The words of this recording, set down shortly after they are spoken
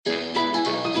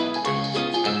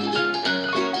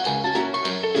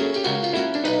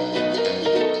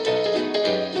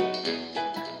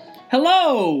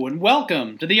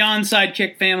welcome to the Onside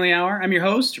Kick Family Hour. I'm your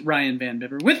host, Ryan Van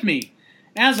Bibber. With me,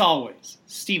 as always,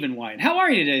 Stephen White. How are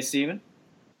you today, Stephen?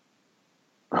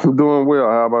 I'm doing well.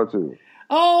 How about you?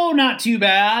 Oh, not too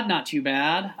bad.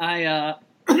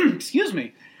 Excuse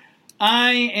me.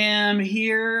 I am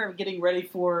here getting ready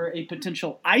for a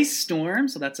potential ice storm,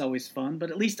 so that's always fun. But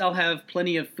at least I'll have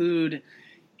plenty of food.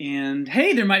 And,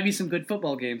 hey, there might be some good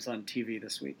football games on TV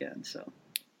this weekend, so...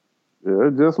 Yeah,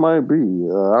 it just might be. I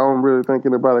don't really think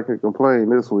anybody can complain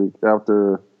this week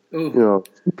after,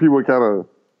 people were kind of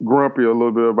grumpy a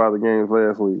little bit about the games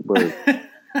last week. But,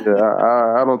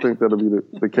 I don't think that'll be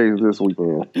the case this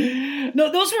weekend.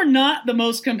 No, those were not the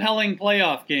most compelling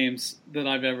playoff games that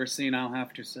I've ever seen, I'll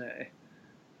have to say.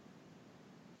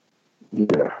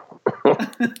 Yeah.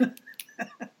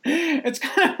 It's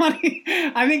kind of funny.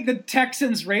 I think the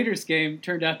Texans-Raiders game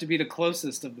turned out to be the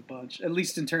closest of the bunch, at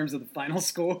least in terms of the final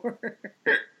score.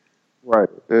 Right,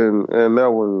 and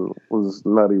that one was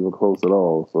not even close at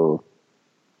all. So,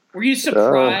 were you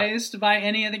surprised by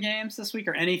any of the games this week,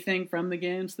 or anything from the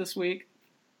games this week,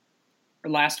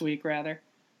 or last week rather?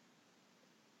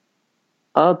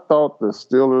 I thought the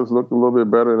Steelers looked a little bit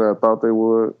better than I thought they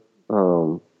would.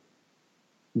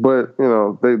 But,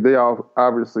 they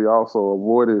obviously also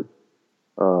avoided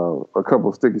a couple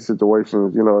of sticky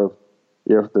situations.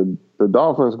 If the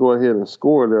Dolphins go ahead and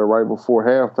score there right before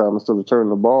halftime instead of turning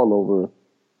the ball over,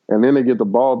 and then they get the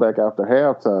ball back after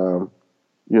halftime,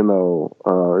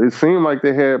 it seemed like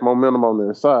they had momentum on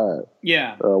their side.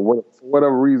 Yeah. For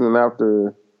whatever reason,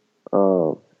 after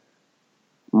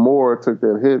Moore took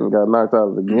that hit and got knocked out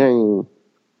of the game,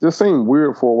 just seemed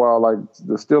weird for a while. Like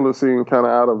the Steelers seemed kind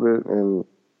of out of it, and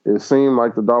it seemed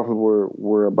like the Dolphins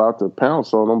were about to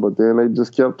pounce on them, but then they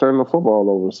just kept turning the football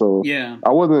over. So yeah,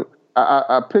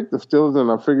 I picked the Steelers and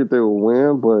I figured they would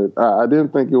win, but I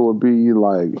didn't think it would be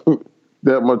like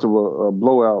that much of a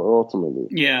blowout ultimately.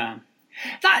 Yeah.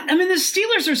 The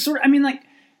Steelers are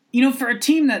for a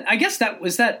team that, I guess that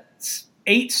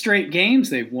 8 straight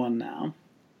games they've won now.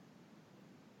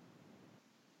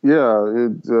 Yeah,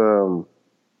 they're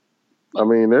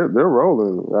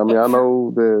rolling. I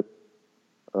know that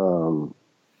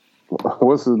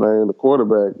what's his name? The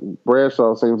quarterback,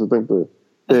 Bradshaw, seems to think the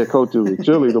head coach is a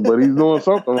cheerleader, but he's doing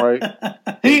something right.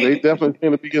 They definitely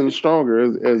seem to be getting stronger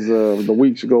as the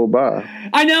weeks go by.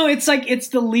 I know, it's like it's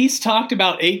the least talked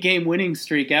about 8-game winning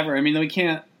streak ever. I mean, we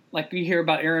can't, we hear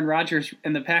about Aaron Rodgers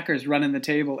and the Packers running the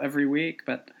table every week,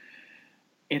 but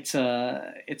it's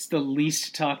the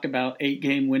least talked about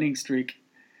 8-game winning streak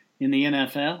in the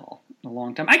NFL in a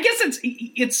long time. I guess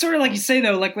it's sort of like you say,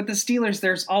 though, like with the Steelers,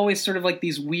 there's always sort of like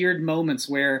these weird moments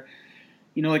where,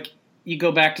 you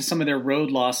go back to some of their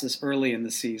road losses early in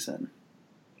the season.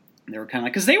 They were kind of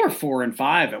like, because they were 4-5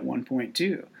 at one point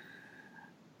too.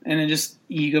 And then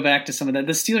you go back to some of that.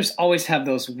 The Steelers always have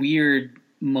those weird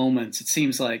moments, it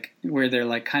seems like, where they're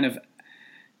like kind of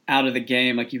out of the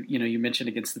game. Like you mentioned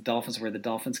against the Dolphins, where the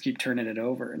Dolphins keep turning it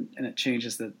over and it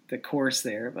changes the course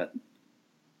there. But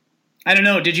I don't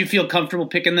know. Did you feel comfortable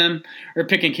picking them or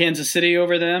picking Kansas City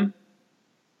over them?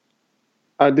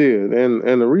 I did, and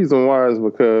the reason why is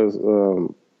because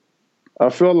I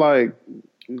feel like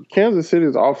Kansas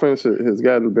City's offense has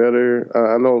gotten better.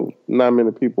 I know not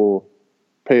many people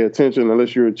pay attention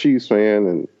unless you're a Chiefs fan,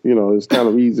 and it's kind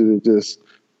of easy to just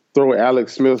throw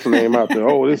Alex Smith's name out there.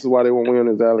 Oh, this is why they won't win,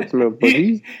 is Alex Smith. But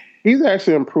he's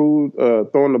actually improved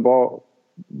throwing the ball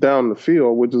down the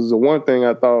field, which is the one thing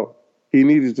I thought he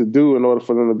needed to do in order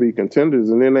for them to be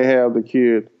contenders. And then they have the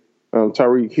kid,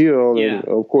 Tyreek Hill. Yeah. And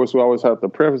of course, we always have to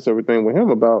preface everything with him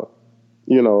about,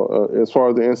 as far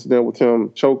as the incident with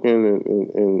him choking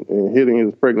and hitting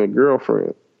his pregnant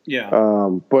girlfriend. Yeah.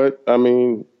 But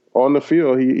on the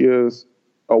field, he is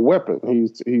a weapon.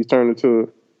 He's turned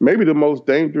into maybe the most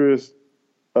dangerous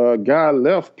guy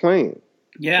left playing.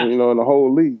 Yeah. In the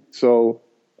whole league. So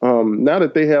now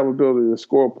that they have ability to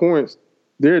score points,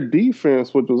 their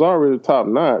defense, which was already top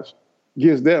notch,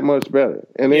 gets that much better.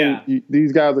 And then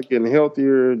these guys are getting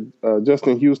healthier.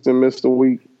 Justin Houston missed a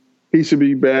week. He should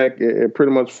be back at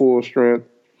pretty much full strength.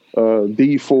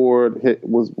 D Ford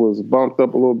was bumped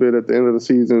up a little bit at the end of the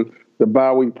season. The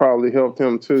bye week probably helped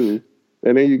him too.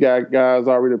 And then you got guys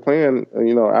already playing,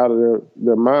 out of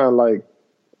their mind, like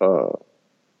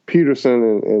Peterson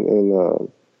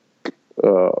and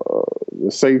the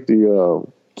safety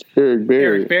Eric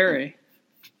Berry.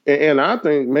 And I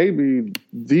think maybe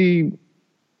the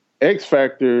X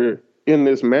factor in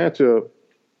this matchup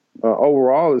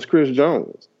overall is Chris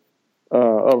Jones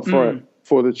up front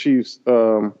for the Chiefs.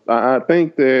 I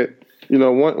think that,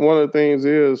 one of the things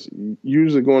is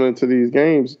usually going into these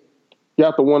games, you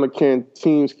have to wonder, can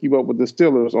teams keep up with the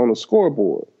Steelers on the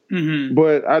scoreboard? Mm-hmm.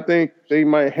 But I think they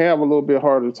might have a little bit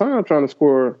harder time trying to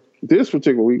score this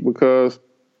particular week because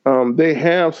they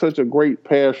have such a great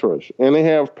pass rush, and they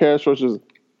have pass rushes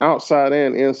outside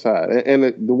and inside. And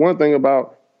the one thing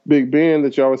about Big Ben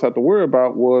that you always have to worry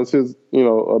about was his,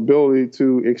 ability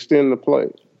to extend the play.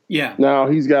 Yeah. Now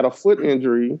he's got a foot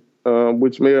injury,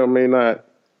 which may or may not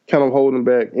kind of hold him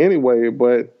back anyway.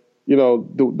 But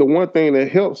the one thing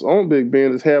that helps on Big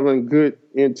Ben is having good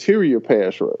interior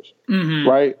pass rush, mm-hmm.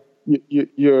 right?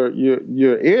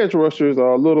 Your edge rushers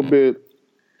are a little bit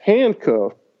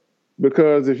handcuffed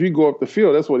because if you go up the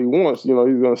field, that's what he wants. He's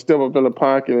going to step up in the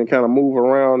pocket and kind of move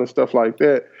around and stuff like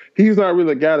that. He's not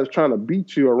really a guy that's trying to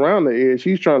beat you around the edge.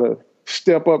 He's trying to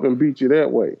step up and beat you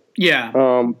that way. Yeah.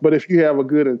 But if you have a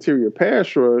good interior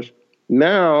pass rush,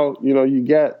 now, you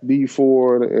got D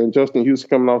Ford and Justin Houston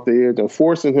coming off the edge and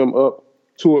forcing him up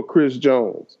to a Chris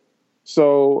Jones.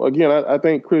 So, again, I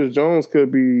think Chris Jones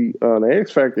could be an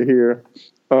X factor here.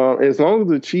 As long as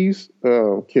the Chiefs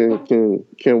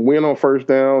can win on first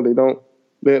down, they don't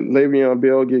let Le'Veon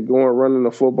Bell get going running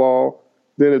the football.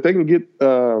 Then if they can get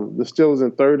the Steelers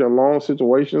in third and long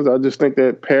situations, I just think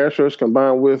that pass rush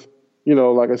combined with,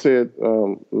 like I said,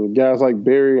 guys like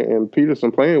Berry and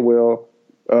Peterson playing well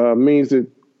means that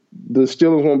the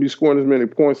Steelers won't be scoring as many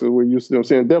points as we're used to them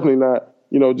saying. Definitely not,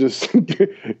 just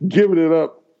giving it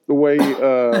up the way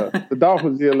the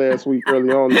Dolphins did last week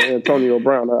early on to Antonio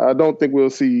Brown. I don't think we'll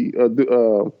see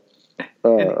an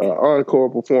encore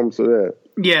performance of that.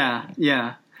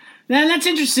 Yeah. Now, that's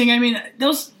interesting. I mean,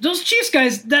 those Chiefs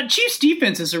guys, that Chiefs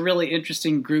defense is a really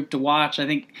interesting group to watch. I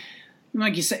think,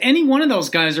 like you said, any one of those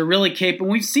guys are really capable.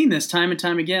 We've seen this time and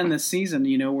time again this season,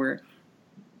 where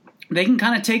they can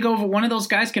kind of take over. One of those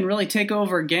guys can really take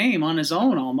over a game on his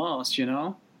own almost,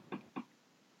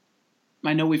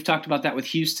 I know we've talked about that with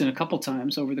Houston a couple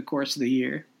times over the course of the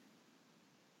year.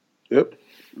 Yep,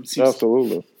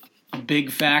 absolutely. A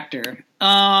big factor.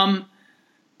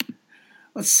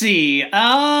 Let's see.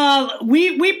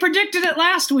 We predicted it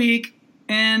last week,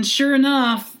 and sure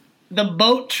enough, the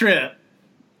boat trip.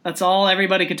 That's all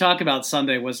everybody could talk about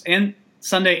Sunday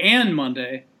and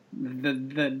Monday.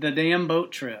 The damn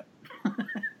boat trip.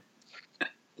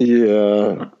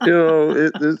 Yeah,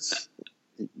 it's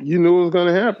you knew it was going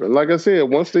to happen. Like I said,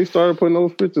 once they started putting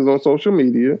those pictures on social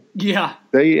media, yeah,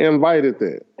 they invited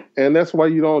that, and that's why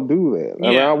you don't do that. Yeah.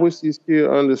 I mean, I wish these kids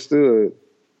understood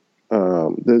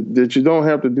that you don't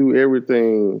have to do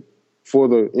everything for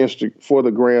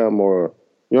the gram, or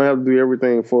you don't have to do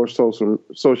everything for social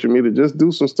media. Just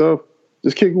do some stuff.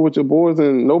 Just kick it with your boys,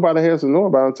 and nobody has to know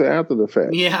about it until after the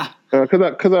fact. Yeah,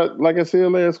 because I like I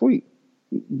said last week,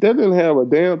 that didn't have a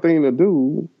damn thing to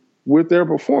do with their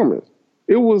performance.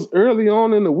 It was early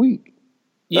on in the week.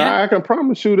 Yeah, I can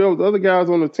promise you there was other guys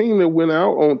on the team that went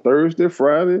out on Thursday,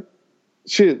 Friday.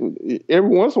 Shit, every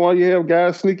once in a while you have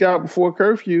guys sneak out before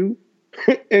curfew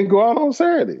and go out on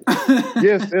Saturday.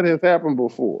 Yes, that has happened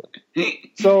before.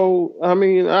 So, I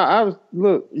mean, I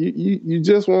look, you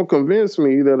just won't convince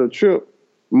me that a trip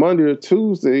Monday or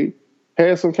Tuesday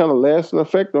has some kind of lasting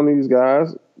effect on these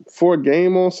guys for a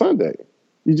game on Sunday.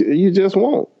 You just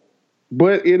won't.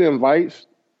 But it invites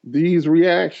these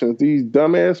reactions, these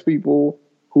dumbass people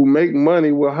who make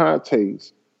money with hot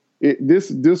takes. This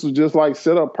was just like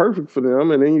set up perfect for them,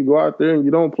 and then you go out there and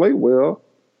you don't play well.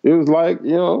 It was like,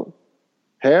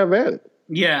 have at it.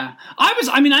 Yeah.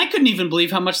 I couldn't even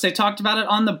believe how much they talked about it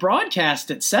on the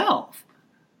broadcast itself.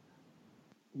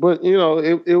 But,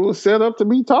 it was set up to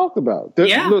be talked about.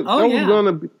 Was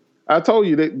gonna be, I told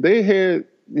you that they had,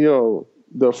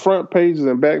 the front pages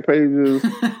and back pages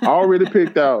already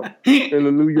picked out in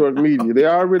the New York media. They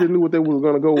already knew what they was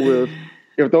going to go with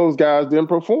if those guys didn't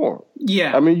perform.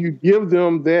 Yeah. I mean, you give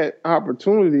them that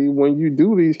opportunity when you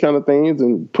do these kind of things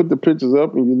and put the pictures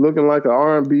up and you're looking like an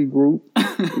R&B group,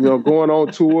 going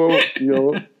on tour,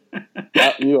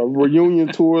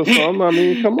 reunion tour or something. I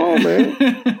mean, come on, man.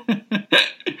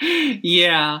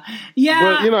 Yeah.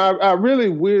 But, I really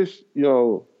wish,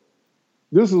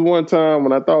 this is one time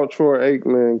when I thought Troy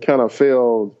Aikman kind of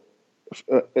failed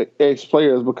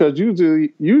ex-players because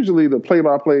usually the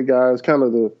play-by-play guy is kind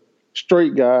of the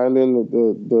straight guy, and then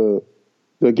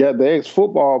the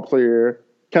ex-football player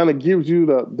kind of gives you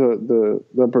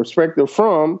the perspective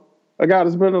from a guy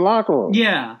that's been in the locker room.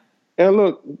 Yeah. And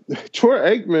look, Troy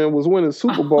Aikman was winning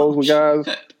Super Bowls with guys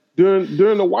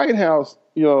during the White House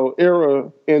era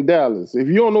in Dallas. If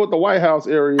you don't know what the White House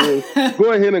area is,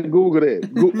 go ahead and Google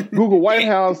that. Google White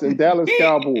House and Dallas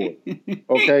Cowboys.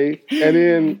 Okay? And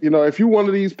then, if you're one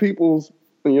of these people's,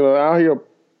 out here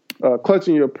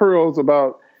clutching your pearls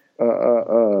about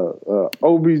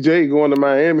OBJ going to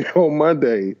Miami on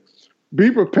Monday, be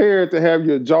prepared to have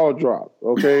your jaw drop.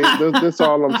 Okay, that's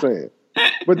all I'm saying.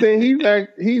 But then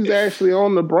he's actually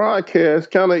on the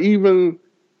broadcast, kind of even,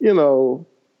 you know,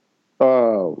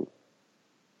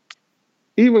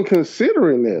 even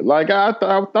considering it. Like I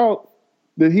thought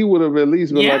that he would have at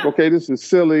least been like, okay, this is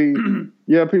silly.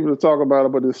 Yeah, people talk about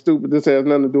it, but it's stupid. This has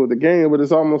nothing to do with the game. But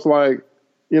it's almost like,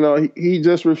 you know, he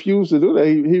just refused to do that.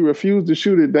 He refused to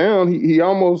shoot it down. He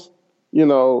almost, you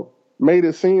know, made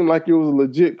it seem like it was a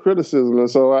legit criticism. And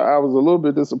so I was a little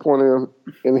bit disappointed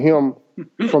in him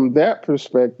from that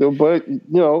perspective. But, you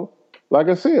know, like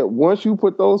I said, once you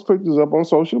put those pictures up on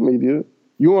social media,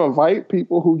 you invite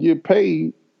people who get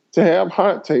paid to have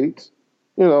hot takes,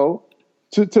 you know,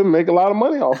 to make a lot of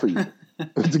money off of you,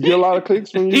 to get a lot of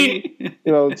clicks from you, you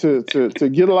know, to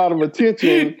get a lot of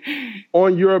attention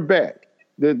on your back.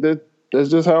 That's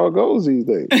just how it goes these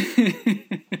days.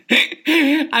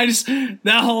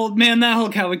 That whole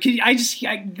Cowboy.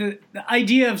 The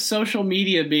idea of social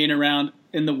media being around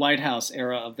in the White House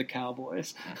era of the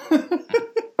Cowboys.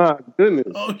 My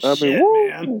goodness! Oh shit,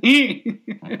 man!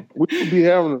 We could be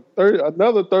having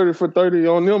another 30 for 30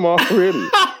 on them already.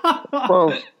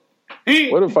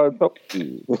 What if I told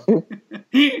you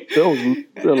there was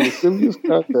lascivious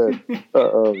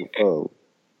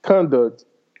conduct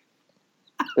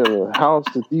in a house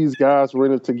that these guys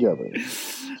rented together?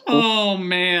 Oh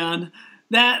man,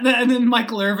 that and then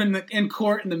Michael Irvin in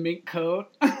court in the mink coat.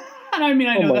 I mean,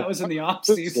 I know that was in the off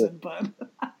season, but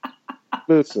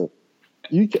listen,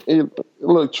 you can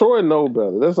look. Troy know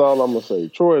better. That's all I'm gonna say.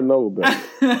 Troy know better.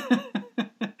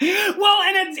 Well,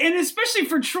 and especially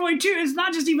for Troy too, it's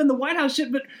not just even the White House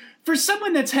shit, but for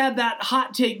someone that's had that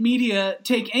hot take media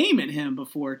take aim at him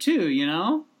before too, you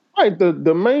know. Right,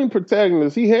 the main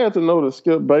protagonist, he had to know that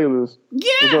Skip Bayless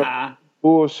was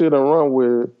bullshit and run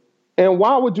with it. And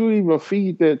why would you even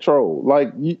feed that troll?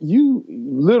 Like you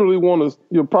literally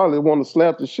you'll probably want to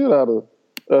slap the shit out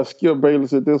of Skip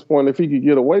Bayless at this point if he could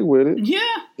get away with it. Yeah,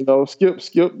 you know, Skip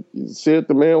said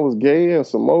the man was gay and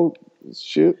some more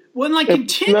shit. Well, and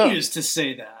continues to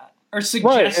say that or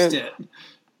suggest it.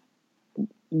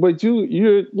 But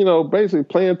you're basically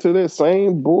playing to that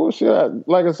same bullshit.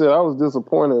 Like I said, I was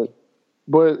disappointed,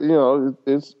 but you know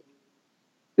it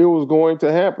was going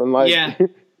to happen. Like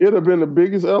it'd have been the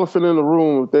biggest elephant in the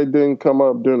room if they didn't come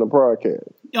up during the broadcast.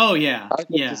 Oh yeah, I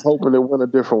was just hoping it went a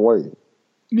different way.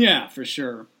 Yeah, for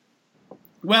sure.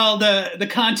 Well, the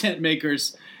content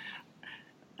makers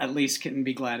at least can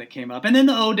be glad it came up, and then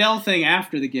the Odell thing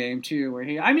after the game too, where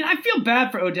I feel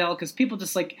bad for Odell because people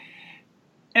just like.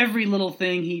 Every little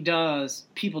thing he does,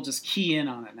 people just key in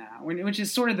on it now, which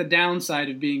is sort of the downside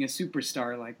of being a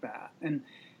superstar like that.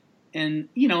 And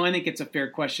you know, I think it's a fair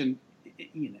question.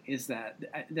 You know, is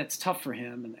that's tough for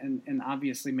him, and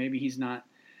obviously maybe he's not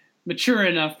mature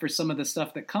enough for some of the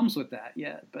stuff that comes with that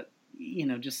yet. But you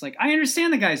know, just like I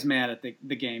understand the guy's mad at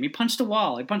the game. He punched a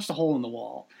wall. He punched a hole in the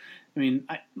wall. I mean,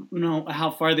 I don't know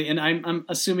how far I'm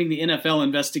assuming the NFL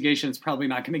investigation is probably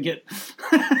not going to get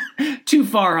too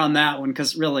far on that one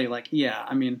because really,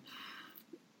 I mean,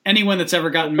 anyone that's ever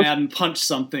gotten mad and punched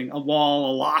something, a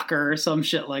wall, a locker, or some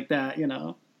shit like that, you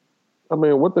know. I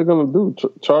mean, what they're going to do?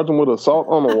 Charge them with assault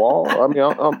on the wall? I mean,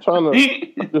 I'm trying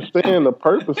to understand the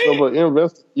purpose of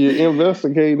you're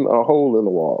investigating a hole in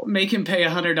the wall. Make him pay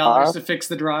 $100 to fix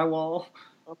the drywall.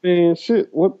 I mean, shit.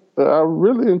 What? I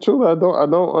really and truly, I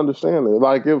don't understand it.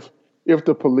 Like, if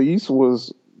the police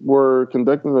were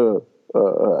conducting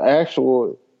a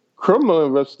actual criminal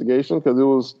investigation because it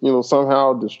was, you know,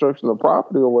 somehow destruction of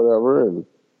property or whatever, and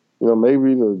you know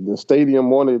maybe the stadium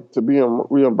wanted to be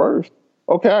reimbursed.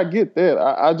 Okay, I get that.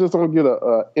 I just don't get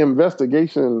a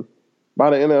investigation by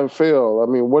the NFL.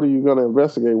 I mean, what are you going to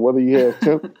investigate? Whether he has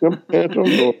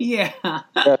tantrums or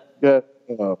got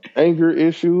anger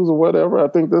issues or whatever. I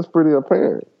think that's pretty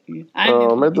apparent.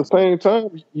 At the same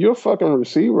time, you're a fucking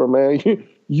receiver, man.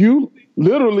 You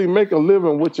literally make a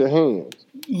living with your hands.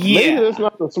 Yeah. Maybe that's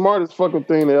not the smartest fucking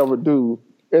thing to ever do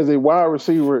as a wide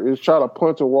receiver is try to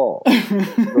punch a wall.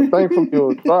 The thing from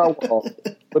your drywall.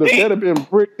 But if that had been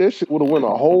brick, that shit would have went a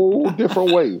whole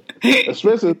different way.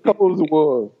 Especially as cold as it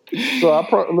was.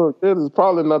 So that is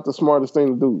probably not the smartest thing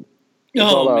to do.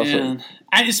 That's man.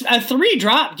 It's a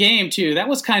 3-drop game too. That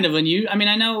was kind of unusual. I mean,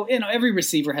 I know every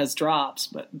receiver has drops,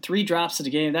 but 3 drops at a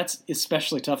game, that's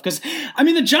especially tough. Because, I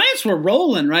mean, the Giants were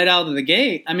rolling right out of the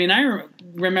gate. I mean, I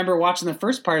remember watching the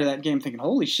first part of that game thinking,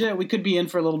 holy shit, we could be in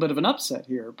for a little bit of an upset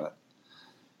here. But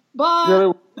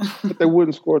they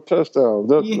wouldn't score touchdowns.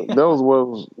 That was what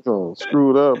was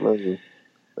screwed up. And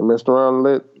they messed around and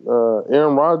let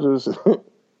Aaron Rodgers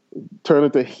turn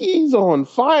it to he's on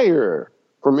fire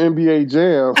from NBA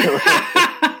Jam.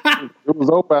 It was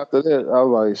over after that. I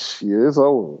was like, shit, it's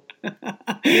over.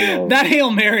 That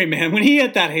Hail Mary, man. When he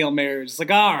hit that Hail Mary, it's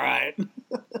like, all right.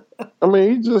 I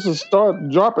mean, he just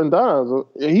started dropping dimes.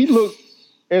 He looked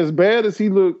as bad as he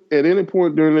looked at any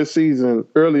point during this season,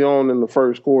 early on in the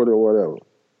first quarter or whatever.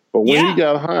 But when he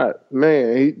got hot,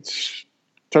 man, he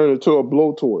turned into a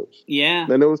blowtorch. Yeah.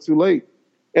 And it was too late.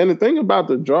 And the thing about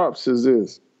the drops is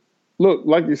this. Look,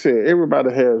 like you said,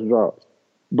 everybody has drops.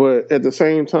 But at the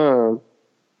same time,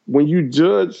 when you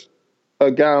judge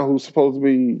a guy who's supposed to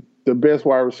be the best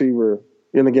wide receiver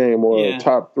in the game or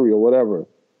top 3 or whatever,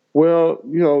 well,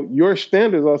 your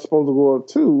standards are supposed to go up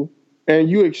too. And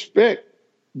you expect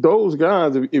those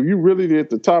guys, if you really at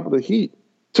the top of the heap,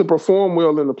 to perform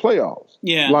well in the playoffs.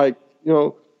 Yeah. Like,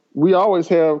 we always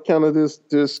have kind of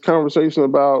this conversation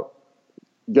about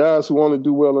guys who want to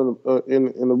do well in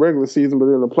the regular season, but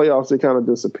in the playoffs, they kind of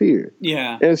disappear.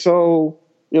 Yeah. And so,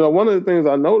 one of the things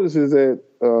I noticed is that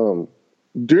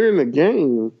during the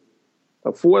game,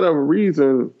 for whatever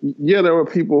reason, there were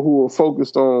people who were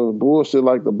focused on bullshit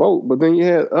like the boat, but then you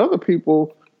had other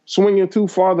people swinging too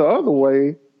far the other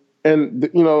way, and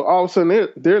all of a sudden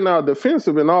they're now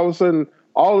defensive, and all of a sudden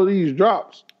all of these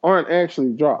drops aren't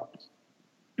actually drops.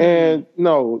 And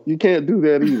no, you can't do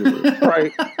that either,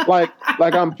 right? Like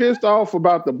I'm pissed off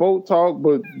about the boat talk,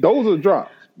 but those are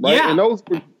drops, right? Yeah. And those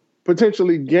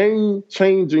potentially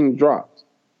game-changing drops.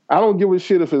 I don't give a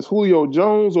shit if it's Julio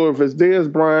Jones or if it's Dez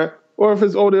Bryant or if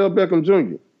it's Odell Beckham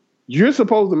Jr. You're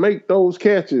supposed to make those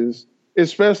catches,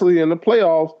 especially in the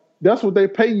playoffs. That's what they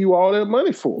pay you all that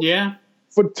money for. Yeah.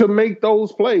 To make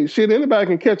those plays. Shit, anybody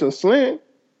can catch a slant.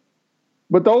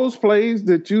 But those plays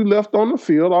that you left on the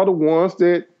field are the ones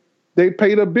that they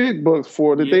pay the big bucks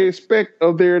for, that they expect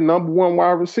of their number one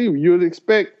wide receiver. You'd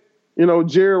expect,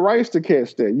 Jerry Rice to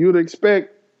catch that. You'd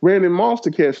expect Randy Moss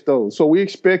to catch those. So we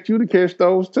expect you to catch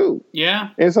those too.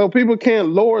 Yeah. And so people can't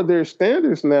lower their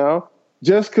standards now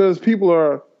just because people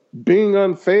are being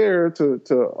unfair to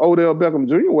Odell Beckham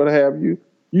Jr., what have you.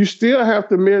 You still have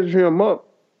to measure him up.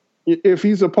 If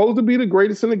he's supposed to be the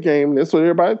greatest in the game, that's what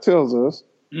everybody tells us,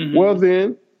 well,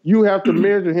 then you have to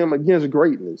measure him against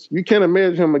greatness. You can't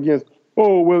measure him against,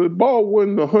 the ball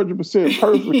wasn't 100%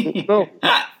 perfect. No,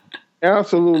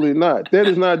 absolutely not. That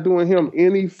is not doing him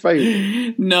any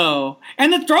favor. No.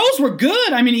 And the throws were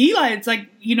good. I mean, Eli, it's like,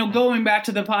 going back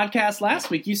to the podcast last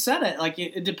week, you said it. Like,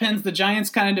 it depends. The Giants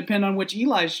kind of depend on which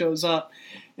Eli shows up.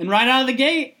 And right out of the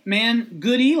gate, man,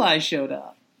 good Eli showed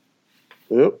up.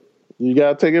 Yep. You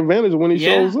got to take advantage when he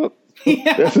shows up.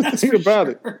 That's the thing about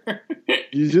it.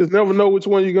 You just never know which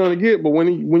one you're going to get. But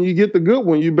when you get the good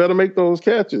one, you better make those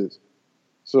catches.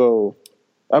 So,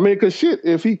 I mean, because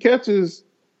if he catches,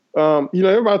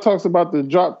 everybody talks about the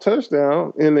drop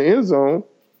touchdown in the end zone,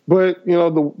 but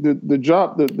the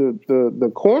drop,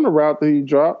 the corner route that he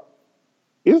dropped,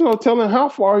 there's no telling how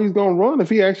far he's going to run if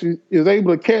he actually is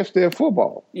able to catch that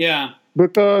football. Yeah.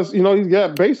 Because he's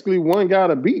got basically one guy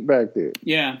to beat back there.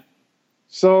 Yeah.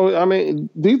 So, I mean,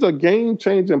 these are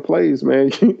game-changing plays,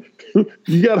 man.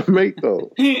 You got to make those.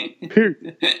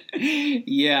 Period.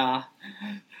 Yeah.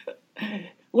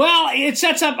 Well, it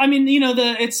sets up. I mean,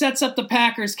 it sets up the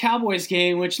Packers-Cowboys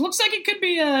game, which looks like it could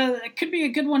be a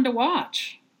good one to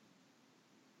watch.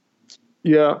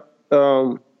 Yeah.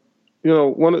 One of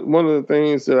the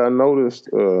things that I noticed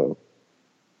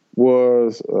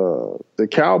was the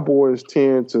Cowboys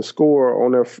tend to score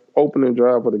on their opening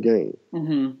drive of the game.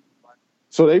 Mm-hmm.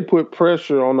 So they put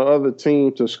pressure on the other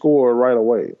team to score right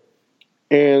away.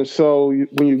 And so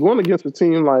when you're going against a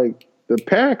team like the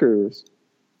Packers,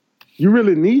 you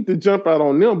really need to jump out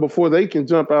on them before they can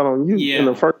jump out on you in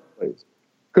the first place.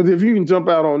 Because if you can jump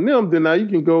out on them, then now you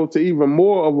can go to even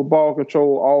more of a ball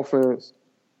control offense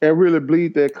and really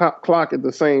bleed that clock at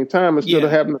the same time instead of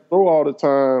having to throw all the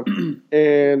time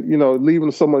and,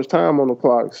 leaving so much time on the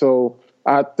clock. So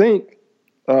I think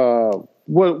what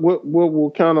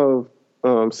will kind of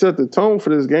set the tone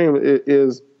for this game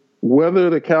is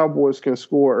whether the Cowboys can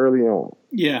score early on.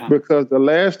 Yeah. Because the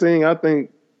last thing I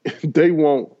think they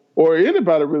want, or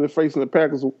anybody really facing the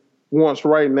Packers wants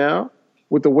right now,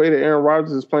 with the way that Aaron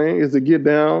Rodgers is playing, is to get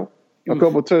down a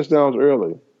couple touchdowns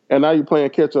early. And now you're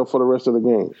playing catch up for the rest of the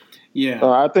game. Yeah.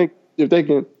 I think if they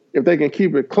can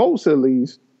keep it close at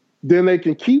least, then they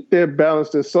can keep that balance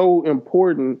that's so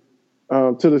important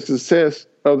to the success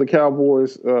of the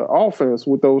Cowboys offense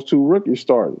with those two rookies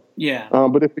starting. Yeah.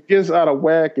 But if it gets out of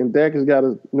whack and Dak has got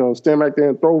to stand back there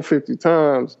and throw 50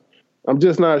 times, I'm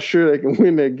just not sure they can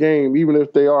win that game, even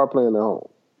if they are playing at home.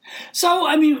 So,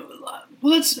 I mean,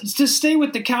 let's just stay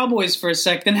with the Cowboys for a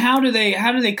sec. Then how do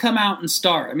they come out and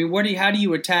start? I mean, how do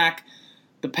you attack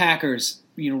the Packers,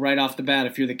 right off the bat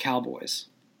if you're the Cowboys?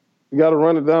 You got to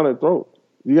run it down their throat.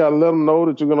 You got to let them know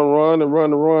that you're going to run and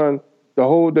run and run the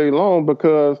whole day long.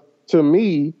 Because to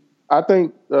me, I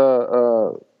think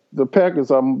the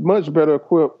Packers are much better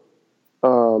equipped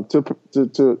to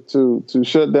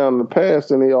shut down the pass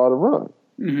than they are to run.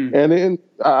 Mm-hmm. And then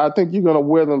I think you're going to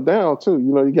wear them down too.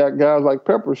 You know, you got guys like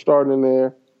Pepper starting in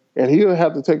there, and he'll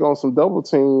have to take on some double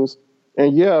teams.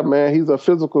 And yeah, man, he's a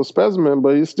physical specimen,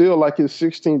 but he's still like his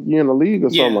 16th year in the league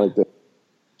or something like that.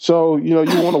 So, you know,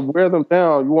 you want to wear them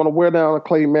down. You want to wear down a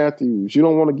Clay Matthews. You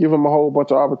don't want to give him a whole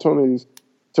bunch of opportunities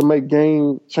to make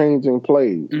game-changing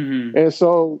plays. Mm-hmm. And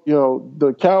so, you know,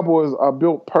 the Cowboys are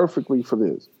built perfectly for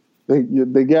this.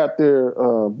 They got their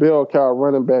bell cow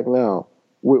running back now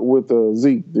with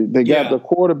Zeke. They got the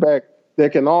quarterback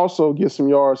that can also get some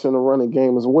yards in the running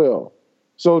game as well.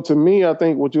 So to me, I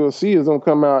think what you'll see is them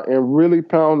come out and really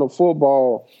pound the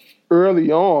football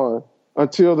early on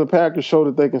until the Packers show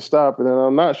that they can stop it, and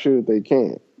I'm not sure that they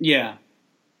can. Yeah.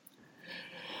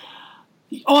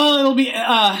 Well, it'll be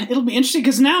interesting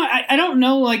because now I don't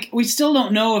know. Like, we still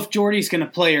don't know if Jordy's going to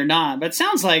play or not. But it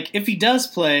sounds like if he does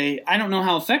play, I don't know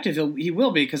how effective he will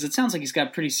be because it sounds like he's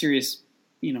got pretty serious,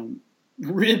 you know,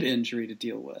 rib injury to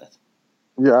deal with.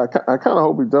 Yeah, I kind of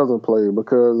hope he doesn't play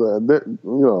because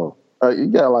you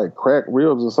got like cracked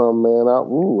ribs or something, man. I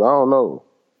don't know.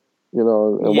 You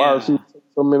know, and why is he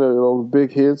so many of those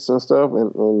big hits and stuff?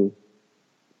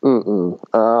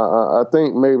 I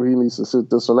think maybe he needs to sit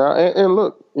this one out. And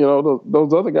look, you know,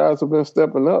 those other guys have been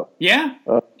stepping up. Yeah.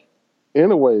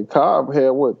 Anyway, Cobb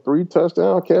had 3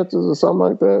 touchdown catches or something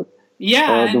like that.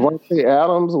 Yeah. Devontae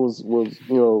Adams was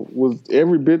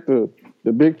every bit the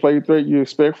big play threat you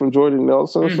expect from Jordy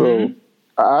Nelson. Mm-hmm. So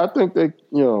I think that,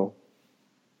 you know,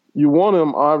 you want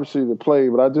him obviously to play,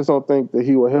 but I just don't think that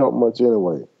he will help much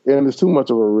anyway. And it's too much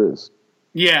of a risk.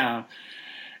 Yeah.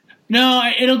 No,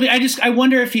 it'll be. I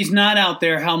wonder if he's not out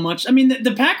there, how much. I mean,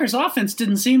 the Packers' offense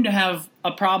didn't seem to have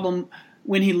a problem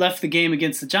when he left the game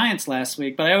against the Giants last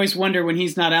week. But I always wonder when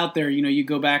he's not out there. You know, you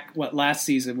go back last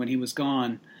season when he was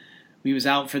gone, he was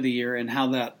out for the year, and how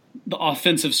the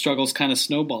offensive struggles kind of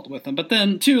snowballed with him. But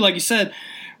then too, like you said,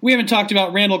 we haven't talked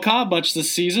about Randall Cobb much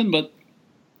this season, but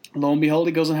lo and behold,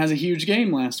 he goes and has a huge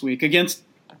game last week against,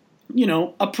 you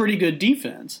know, a pretty good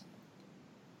defense.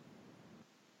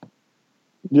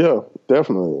 Yeah,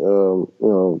 definitely. You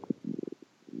know,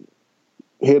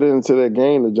 heading into that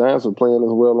game, the Giants were playing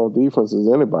as well on defense as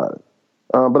anybody.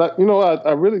 But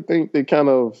I really think they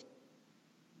gave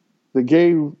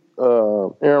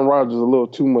Aaron Rodgers a little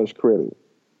too much credit.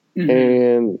 Mm-hmm.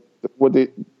 And what they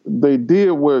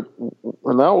did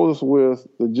when I was with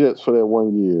the Jets for that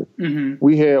 1 year, mm-hmm.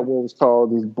 we had what was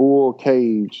called this bull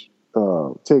cage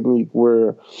technique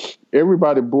where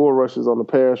everybody bull rushes on the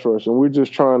pass rush, and we're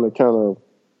just trying to kind of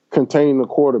contain the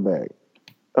quarterback.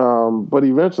 But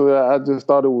eventually I just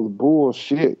thought it was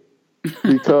bullshit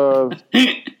because,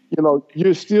 you know,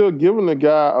 you're still giving the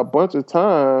guy a bunch of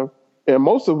time, and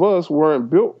most of us weren't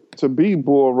built to be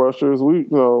bull rushers. We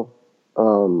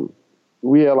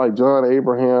had like John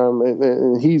Abraham,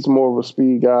 and he's more of a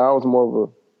speed guy. I was more of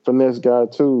a finesse guy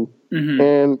too. Mm-hmm.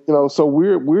 And, you know, so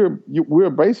we're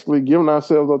basically giving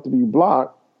ourselves up to be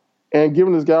blocked and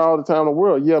giving this guy all the time in the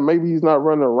world. Yeah, maybe he's not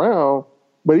running around,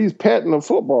 but he's patting the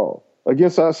football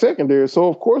against our secondary. So,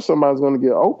 of course, somebody's going to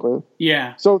get open.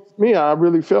 Yeah. So, to me, I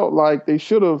really felt like they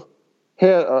should have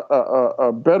had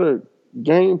a better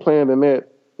game plan than that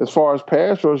as far as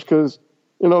pass rush because,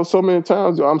 you know, so many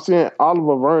times I'm seeing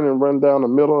Oliver Vernon run down the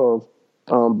middle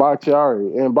of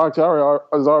Bakhtiari. And Bakhtiari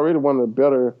is already one of the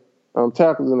better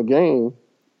tackles in the game.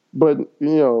 But,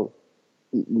 you know,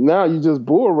 now you just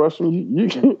bull rush him.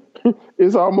 You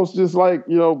it's almost just like,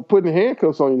 you know, putting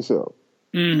handcuffs on yourself.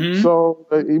 Mm-hmm. So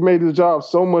he made his job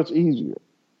so much easier.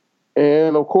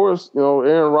 And of course, you know,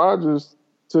 Aaron Rodgers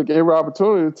took every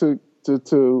opportunity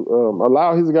to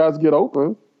allow his guys to get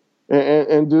open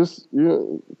and just, you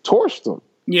know, torched them.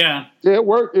 Yeah. Yeah, it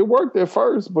worked. It worked at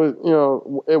first, but, you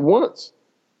know, at once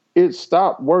it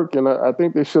stopped working. I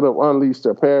think they should have unleashed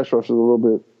their pass rushers a little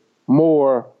bit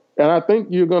more. And I think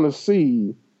you're going to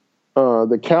see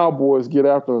the Cowboys get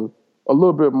after them a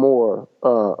little bit more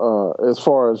as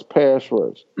far as pass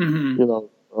rush. Mm-hmm. You know,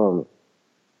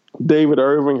 David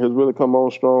Irving has really come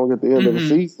on strong at the end mm-hmm. of the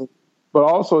season, but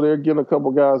also they're getting a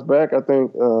couple guys back. I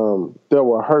think that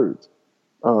were hurt.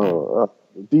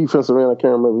 Defensive end, I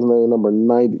can't remember his name, number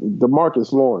 90,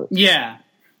 DeMarcus Lawrence. Yeah.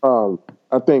 I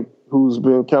think who's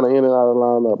been kind of in and out of the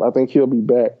lineup. I think he'll be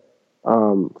back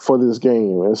for this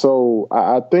game. And so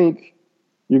I think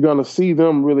you're going to see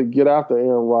them really get after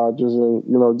Aaron Rodgers and,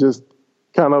 you know, just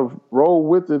kind of roll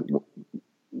with it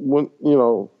when, you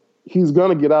know, he's going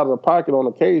to get out of the pocket on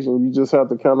occasion. You just have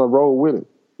to kind of roll with it.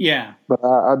 Yeah. But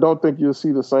I don't think you'll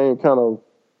see the same kind of,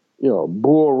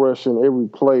 bull rush in every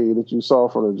play that you saw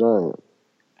from the Giants.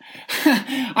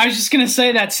 I was just gonna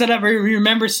say that setup. I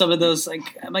remember some of those,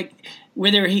 like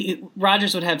whether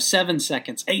Rodgers would have 7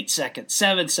 seconds, 8 seconds,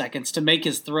 7 seconds to make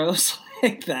his throws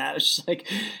like that. It's just like,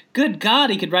 good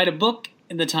God, he could write a book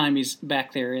in the time he's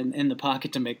back there in the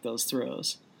pocket to make those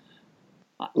throws.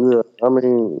 Yeah, I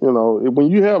mean, when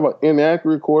you have an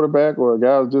inaccurate quarterback or a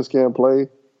guy who just can't play,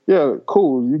 yeah,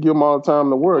 cool. You give him all the time in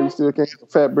the world, you still can't get a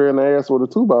fat bear in the ass with a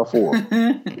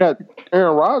 2x4. You got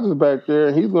Aaron Rodgers back there,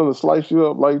 and he's going to slice you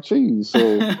up like cheese.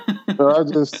 So I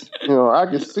just, I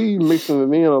could see mixing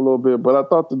it in a little bit, but I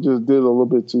thought they just did a little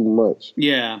bit too much.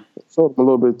 Yeah. Showed them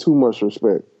a little bit too much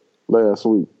respect last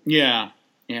week. Yeah.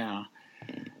 Well,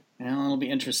 it'll be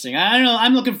interesting. I don't know.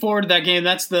 I'm looking forward to that game.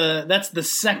 That's the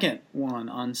second one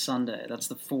on Sunday. That's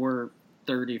the 4:30,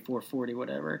 4:40,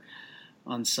 whatever,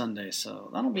 on Sunday.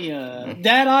 So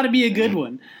that ought to be a good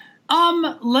one.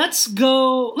 Let's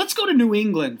go to New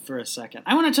England for a second.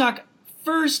 I want to talk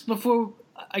first, before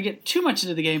I get too much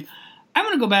into the game. I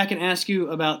want to go back and ask you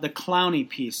about the Clowney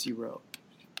piece you wrote.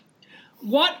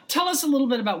 Tell us a little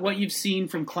bit about what you've seen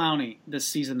from Clowney this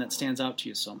season that stands out to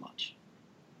you so much.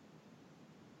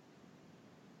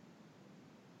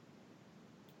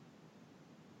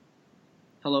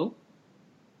 Hello?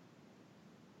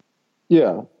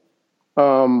 Yeah.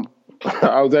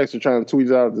 I was actually trying to tweet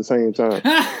it out at the same time.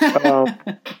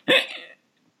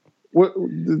 What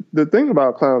the thing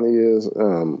about Clowney is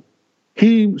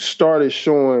he started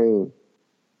showing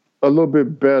a little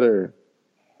bit better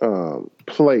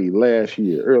play last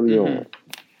year, early on.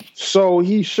 So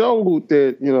he showed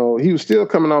that, he was still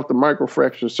coming off the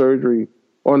microfracture surgery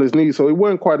on his knee, so he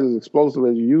wasn't quite as explosive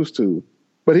as he used to.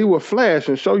 But he would flash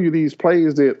and show you these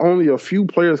plays that only a few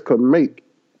players could make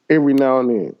every now and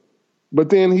then.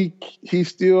 But then he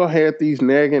still had these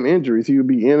nagging injuries. He would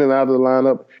be in and out of the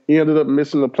lineup. He ended up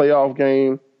missing the playoff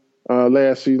game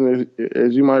last season,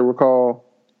 as you might recall.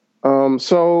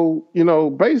 So,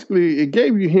 basically it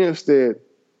gave you hints that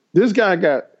this guy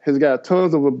has got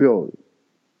tons of ability.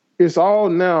 It's all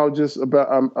now just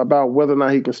about whether or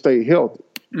not he can stay healthy.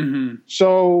 Mm-hmm.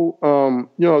 So,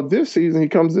 this season, he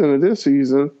comes into this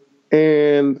season,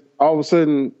 and all of a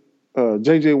sudden,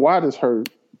 J.J. Watt is hurt.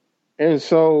 And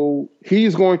so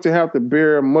he's going to have to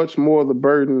bear much more of the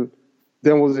burden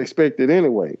than was expected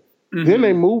anyway. Mm-hmm. Then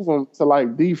they move him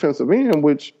to, defensive end,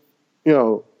 which,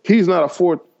 he's not a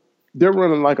 4. They're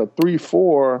running like a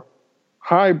 3-4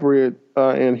 hybrid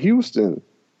in Houston.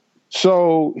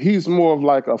 So he's more of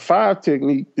like a 5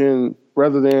 technique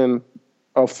rather than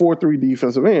a 4-3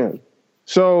 defensive end.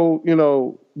 So,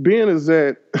 being is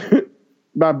that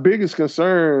my biggest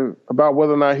concern about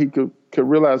whether or not he could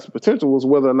realize the potential was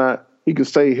whether or not he could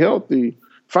stay healthy.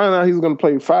 Find out he's going to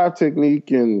play 5 technique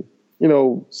and,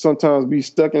 sometimes be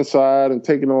stuck inside and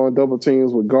taking on double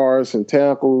teams with guards and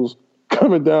tackles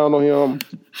coming down on him.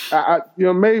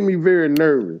 Made me very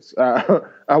nervous.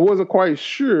 I wasn't quite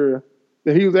sure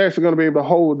that he was actually going to be able to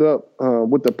hold up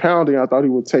with the pounding I thought he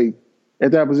would take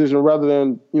at that position, rather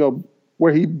than,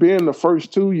 where he'd been the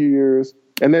first 2 years,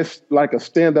 and that's like a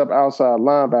stand-up outside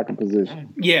linebacker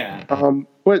position. Yeah.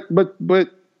 But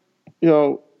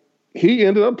he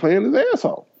ended up playing his ass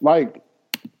off. Like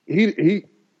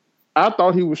I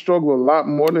thought he would struggle a lot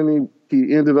more than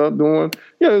he ended up doing.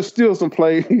 There's still some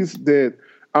plays that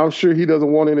I'm sure he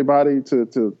doesn't want anybody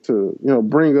to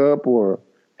bring up or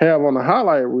have on the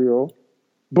highlight reel.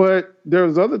 But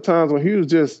there's other times when he was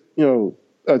just,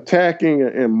 attacking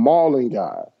and mauling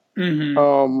guys.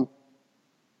 Mm-hmm.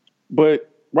 But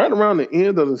right around the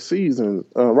end of the season,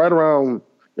 right around,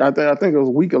 I think it was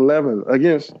week 11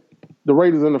 against the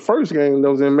Raiders in the first game that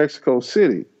was in Mexico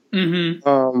City.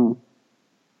 Mm-hmm.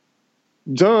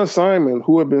 John Simon,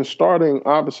 who had been starting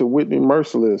opposite Whitney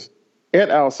Merciless at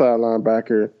outside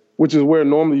linebacker, which is where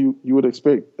normally you would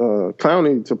expect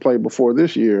Clowney to play before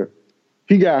this year,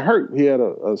 he got hurt. He had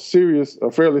a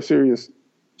fairly serious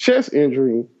chest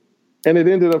injury, and it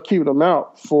ended up keeping him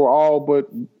out for all but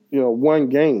one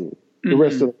game the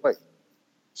rest of the way.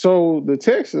 So the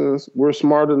Texans were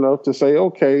smart enough to say,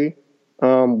 okay,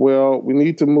 well, we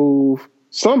need to move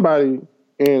somebody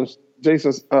in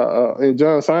in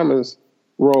John Simon's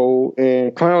role,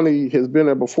 and Clowney has been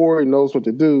there before. He knows what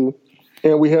to do.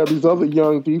 And we have these other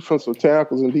young defensive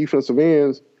tackles and defensive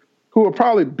ends who are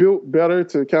probably built better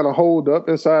to kind of hold up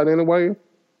inside anyway.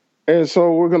 And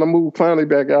so we're going to move Clowney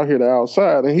back out here to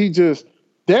outside. And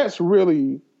that's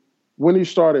really when he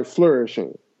started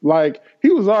flourishing. Like,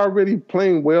 he was already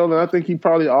playing well, and I think he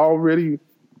probably already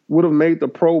would have made the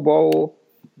Pro Bowl.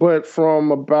 But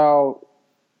from about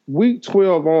week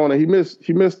 12 on, and he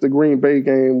missed the Green Bay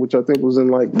game, which I think was in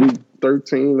like week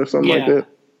 13 or something like that.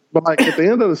 But like at the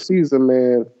end of the season,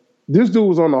 man, this dude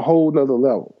was on a whole nother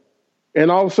level. And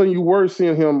all of a sudden you were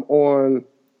seeing him on,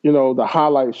 the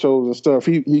highlight shows and stuff.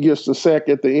 He gets the sack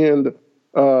at the end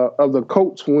of the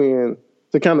Colts win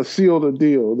to kind of seal the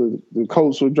deal. The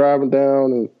Colts were driving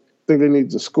down and think they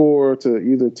need to score to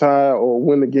either tie or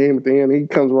win the game at the end. He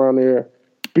comes around there,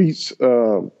 beats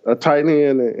a tight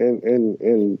end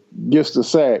and gets the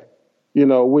sack,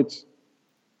 which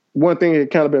one thing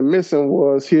that kind of been missing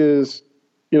was his,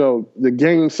 the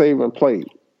game-saving play.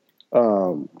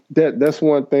 That's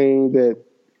one thing that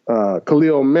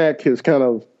Khalil Mack has kind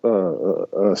of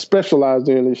specialized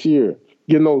in this year,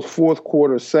 getting those fourth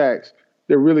quarter sacks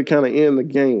that really kind of end the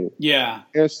game. Yeah.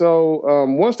 And so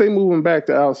once they move him back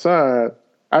to outside,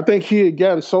 I think he had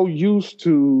gotten so used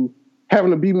to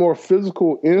having to be more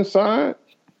physical inside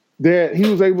that he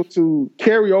was able to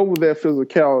carry over that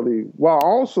physicality while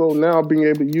also now being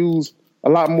able to use a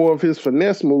lot more of his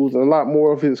finesse moves and a lot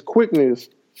more of his quickness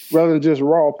rather than just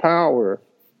raw power.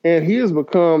 And he has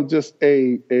become just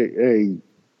a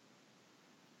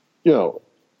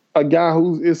guy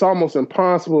who it's almost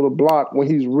impossible to block when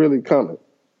he's really coming.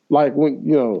 Like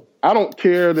when, I don't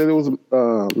care that it was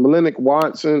Malenik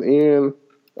Watson in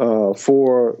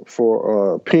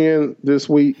for Penn this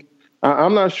week.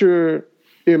 I'm not sure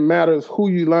it matters who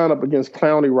you line up against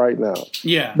Clowney right now.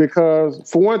 Yeah. Because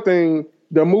for one thing,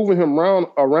 they're moving him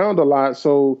around a lot.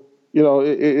 So,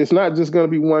 it's not just going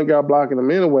to be one guy blocking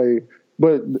him anyway.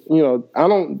 But, I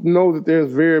don't know that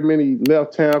there's very many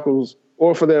left tackles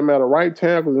or for that matter, right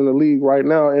tackles in the league right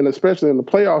now, and especially in the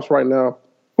playoffs right now,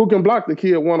 who can block the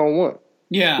kid one-on-one.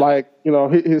 Yeah. Like,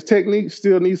 his technique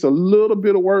still needs a little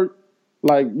bit of work.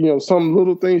 Like, some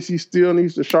little things he still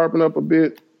needs to sharpen up a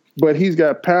bit. But he's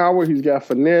got power, he's got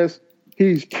finesse,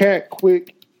 he's cat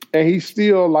quick, and he's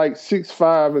still like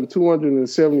 6'5" and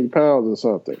 270 pounds or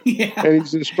something. Yeah. And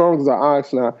he's as strong as an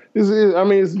ox now.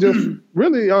 It's just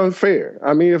really unfair.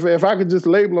 I mean, if I could just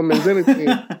label him as anything,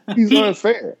 he's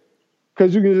unfair.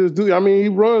 Because you can just he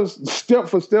runs step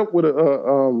for step with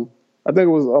I think it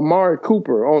was Amari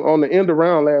Cooper on the end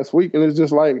around last week, and it's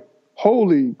just like,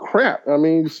 holy crap. I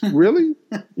mean, really?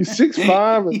 You're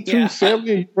 6'5" and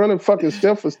 270, running fucking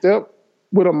step for step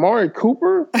with Amari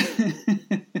Cooper?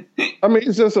 I mean,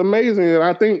 it's just amazing. And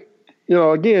I think,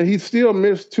 again, he still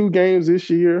missed 2 games this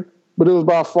year, but it was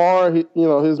by far,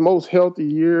 his most healthy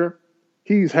year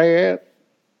he's had.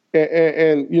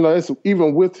 And it's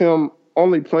even with him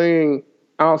only playing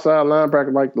outside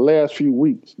linebacker like the last few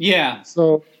weeks. Yeah.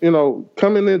 So,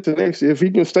 coming into next year, if he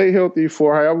can stay healthy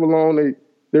for however long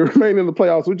they remain in the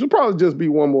playoffs, which will probably just be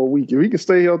one more week. If he can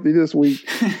stay healthy this week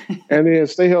and then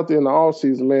stay healthy in the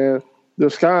offseason, man, the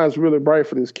sky is really bright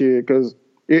for this kid because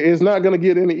it's not going to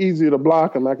get any easier to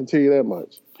block him. I can tell you that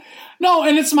much. No,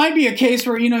 and it might be a case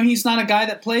where, he's not a guy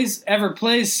that ever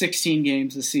plays 16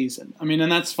 games a season. I mean,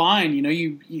 and that's fine.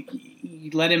 You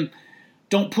let him,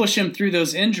 don't push him through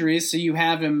those injuries so you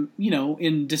have him,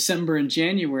 in December and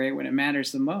January when it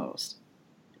matters the most.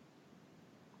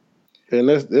 And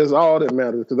that's all that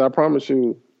matters because I promise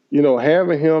you,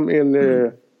 having him in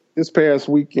there this past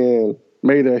weekend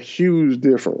made a huge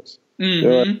difference.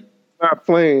 Mm-hmm. Not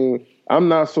playing, I'm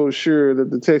not so sure that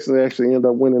the Texans actually end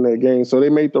up winning that game. So they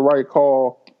made the right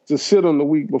call to sit him the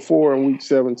week before in week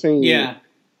 17. Yeah.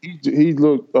 He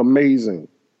looked amazing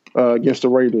against the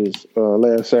Raiders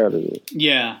last Saturday.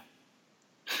 Yeah.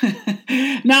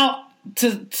 Now,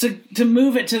 to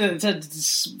move it to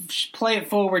play it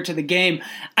forward to the game,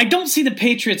 I don't see the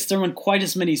Patriots throwing quite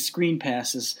as many screen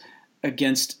passes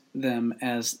against them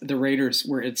as the Raiders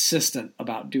were insistent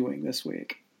about doing this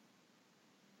week.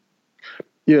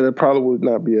 Yeah, that probably would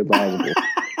not be advisable.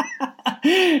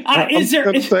 Say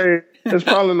it's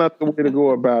probably not the way to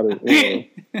go about it.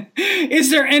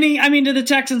 Is there any? I mean, do the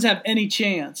Texans have any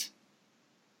chance?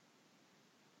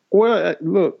 Well,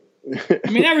 look.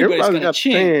 I mean, everybody's got a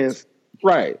chance.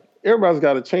 Right. Everybody's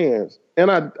got a chance.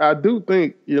 And I do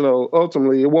think,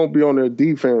 ultimately it won't be on their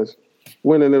defense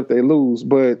winning if they lose.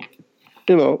 But,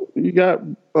 you got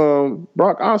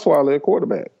Brock Osweiler at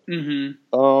quarterback.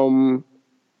 Mm-hmm.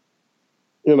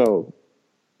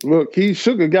 Look, he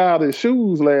shook a guy out of his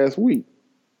shoes last week.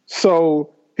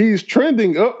 So he's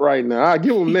trending up right now. I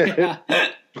give him that.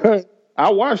 But I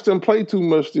watched him play too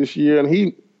much this year, and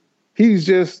he's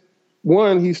just –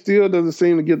 he still doesn't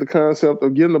seem to get the concept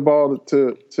of getting the ball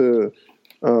to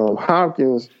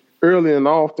Hopkins early and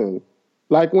often.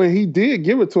 Like when he did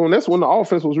give it to him, that's when the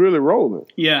offense was really rolling.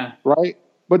 Yeah. Right?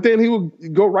 But then he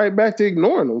would go right back to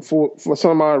ignoring them for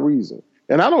some odd reason.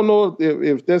 And I don't know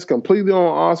if that's completely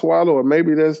on Osweiler or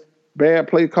maybe that's bad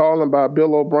play calling by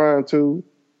Bill O'Brien too.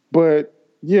 But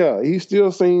yeah, he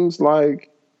still seems like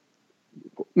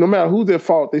no matter who's at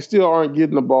fault, they still aren't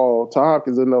getting the ball to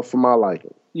Hopkins enough for my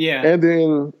liking. Yeah. And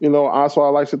then,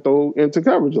 Osweiler likes to throw into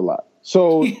coverage a lot.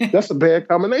 So that's a bad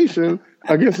combination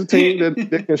against a team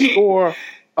that can score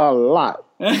a lot.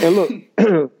 And look,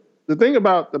 the thing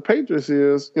about the Patriots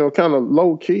is, kind of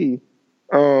low key,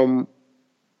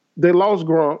 they lost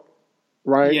Gronk,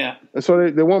 right? Yeah. And so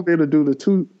they won't be able to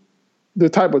do the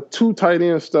type of two tight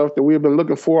end stuff that we've been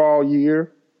looking for all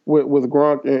year with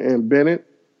Gronk and Bennett.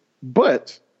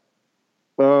 But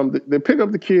they pick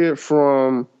up the kid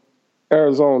from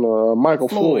Arizona, Michael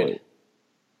Floyd,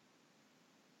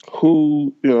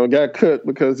 who got cut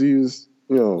because he was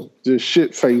just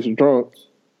shit-faced drunk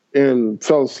and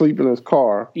fell asleep in his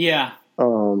car. Yeah.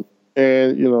 And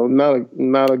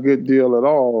not a good deal at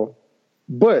all.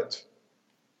 But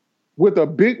with a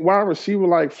big wide receiver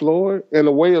like Floyd and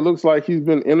the way it looks like he's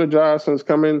been energized since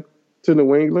coming to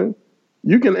New England,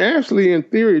 you can actually, in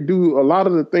theory, do a lot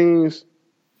of the things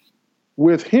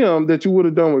with him that you would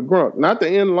have done with Gronk. Not the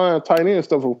inline tight end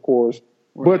stuff, of course,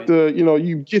 right. But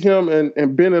you get him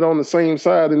and Bennett on the same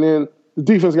side, and then the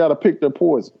defense got to pick their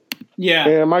poison. Yeah.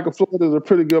 And Michael Floyd is a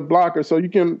pretty good blocker, so you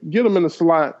can get him in the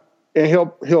slot and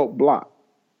help block.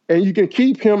 And you can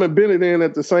keep him and Bennett in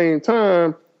at the same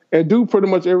time and do pretty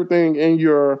much everything in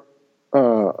your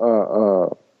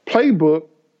playbook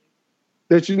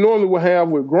that you normally would have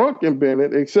with Gronk and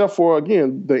Bennett, except for,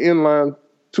 again, the inline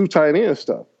two tight end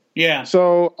stuff. Yeah.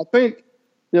 So I think,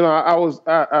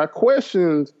 I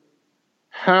questioned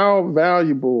how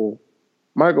valuable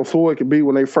Michael Floyd could be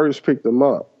when they first picked him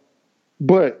up.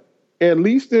 But at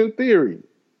least in theory,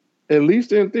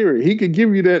 he could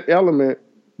give you that element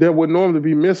that would normally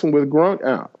be missing with Gronk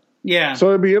out. Yeah. So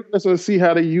it'd be interesting to see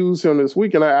how they use him this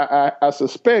week. And I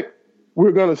suspect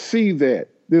we're going to see that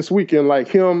this weekend, like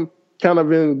him kind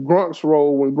of in Gronk's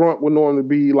role when Gronk would normally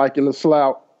be like in the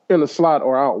slot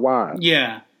or out wide.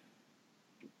 Yeah.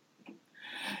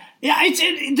 Yeah,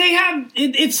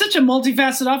 it's such a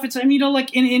multifaceted offense. I mean,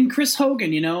 like in Chris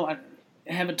Hogan, I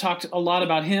haven't talked a lot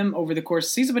about him over the course of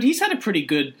the season, but he's had a pretty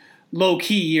good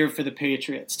low-key year for the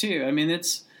Patriots too. I mean,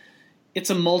 it's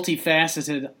a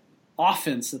multifaceted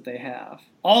offense that they have.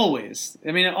 Always.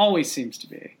 I mean, it always seems to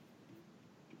be.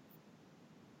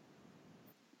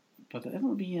 But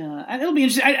it'll be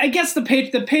interesting. I guess the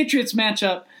Patriots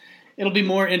matchup, it'll be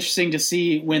more interesting to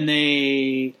see when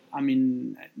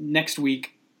next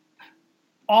week,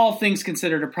 all things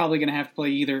considered, are probably going to have to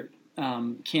play either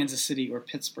Kansas City or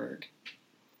Pittsburgh.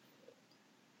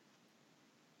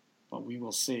 But we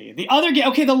will see. The other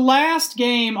game, the last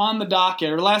game on the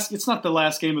docket, it's not the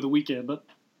last game of the weekend, but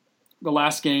the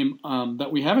last game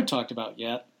that we haven't talked about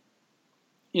yet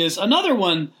is another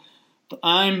one that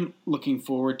I'm looking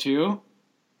forward to,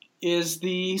 is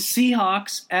the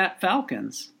Seahawks at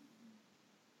Falcons.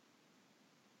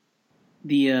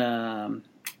 Let's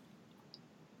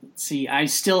see, I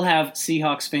still have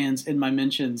Seahawks fans in my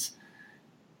mentions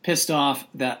pissed off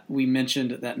that we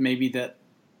mentioned that maybe that,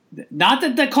 not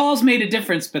that the calls made a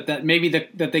difference, but that maybe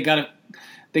that they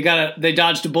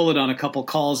dodged a bullet on a couple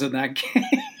calls in that game.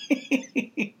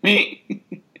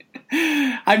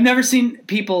 I've never seen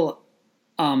people,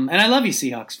 and I love you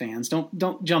Seahawks fans.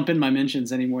 Don't jump in my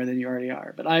mentions any more than you already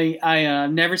are. But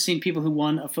I've never seen people who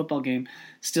won a football game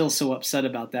still so upset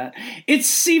about that.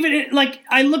 It's even like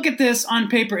I look at this on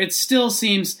paper, it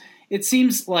seems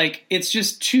like it's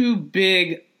just too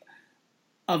big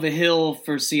of a hill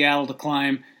for Seattle to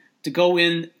climb to go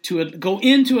into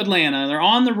Atlanta. They're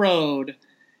on the road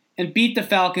and beat the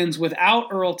Falcons without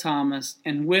Earl Thomas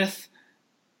and with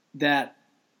that,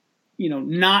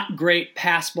 not great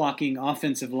pass blocking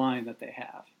offensive line that they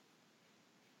have.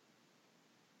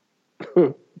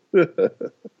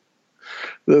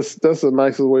 That's the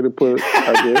nicest way to put it,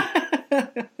 I guess.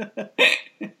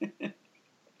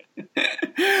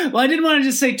 Well, I didn't want to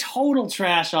just say total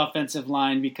trash offensive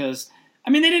line because,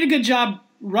 they did a good job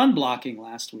run blocking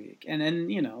last week. And then,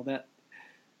 that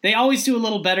they always do a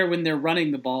little better when they're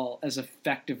running the ball as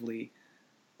effectively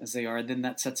as they are. Then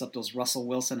that sets up those Russell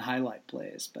Wilson highlight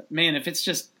plays. But, man, if it's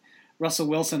just Russell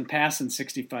Wilson passing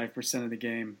 65% of the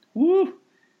game, woo!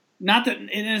 And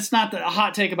it's not a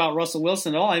hot take about Russell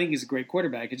Wilson at all. I think he's a great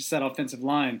quarterback. It's just that offensive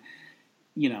line,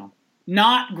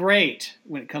 not great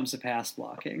when it comes to pass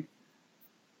blocking.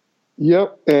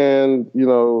 Yep, and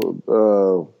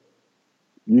you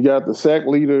got the sack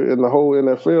leader in the whole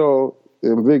NFL,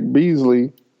 in Vic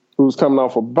Beasley, who's coming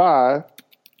off a bye.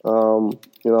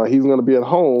 He's going to be at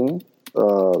home.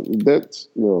 That's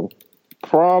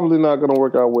probably not going to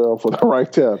work out well for the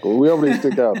right tackle, whoever they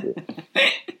stick out there.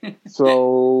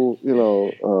 So,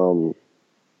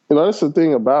 that's the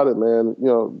thing about it, man.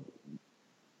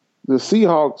 The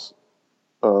Seahawks,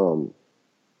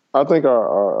 I think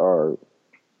are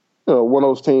one of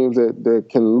those teams that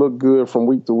can look good from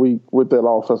week to week with that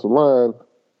offensive line.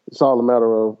 It's all a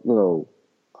matter of,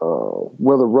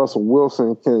 whether Russell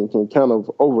Wilson can kind of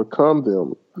overcome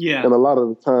them. Yeah. And a lot of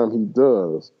the time he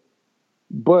does.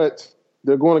 But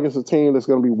they're going against a team that's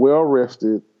going to be well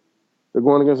rested. They're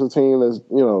going against a team that's,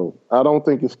 I don't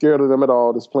think is scared of them at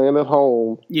all. That's playing at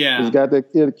home. Yeah. He's got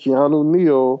that kid, Keanu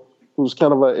Neal, who's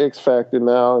kind of an X factor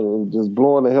now and just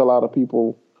blowing the hell out of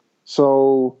people.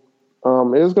 So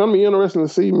it's going to be interesting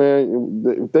to see, man,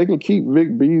 if they can keep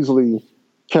Vic Beasley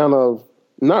kind of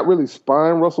not really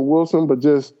spying Russell Wilson, but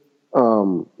just,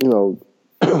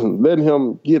 letting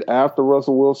him get after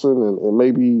Russell Wilson and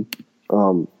maybe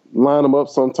line him up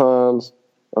sometimes,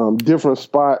 different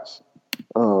spots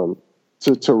to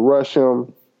rush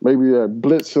him, maybe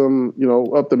blitz him,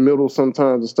 up the middle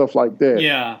sometimes and stuff like that.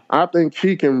 Yeah. I think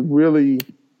he can really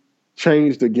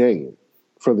change the game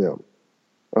for them.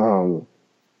 And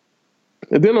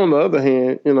then on the other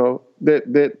hand,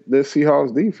 that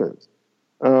Seahawks defense.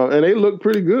 And they looked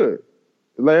pretty good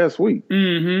last week.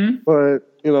 Mm-hmm. But,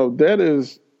 that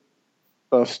is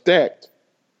a stacked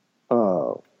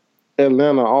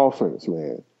Atlanta offense,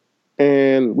 man.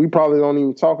 And we probably don't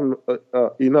even talk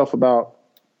enough about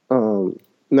now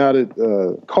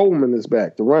that Coleman is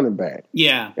back, the running back.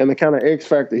 Yeah. And the kind of X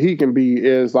factor he can be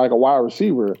is like a wide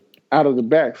receiver out of the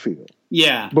backfield.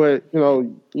 Yeah. But,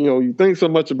 you think so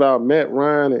much about Matt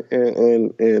Ryan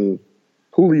and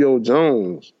Julio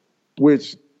Jones,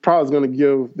 which probably is going to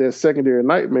give their secondary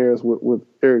nightmares with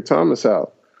Eric Thomas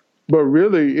out. But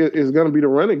really, it's going to be the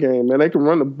running game, man. They can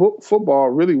run the football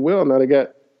really well. Now they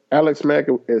got Alex Mack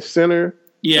at center.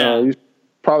 Yeah. He's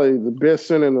probably the best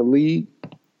center in the league.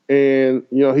 And,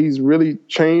 he's really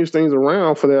changed things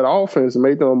around for that offense and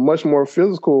made them a much more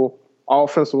physical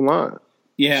offensive line.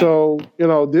 Yeah. So,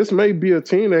 this may be a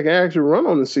team that can actually run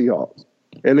on the Seahawks.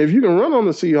 And if you can run on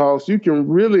the Seahawks, you can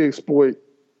really exploit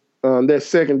that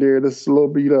secondary that's a little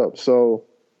beat up. So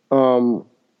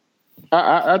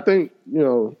I think,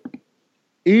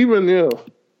 even if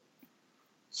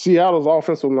Seattle's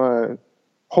offensive line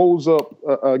holds up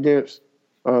against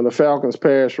the Falcons'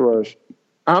 pass rush,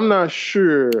 I'm not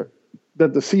sure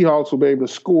that the Seahawks will be able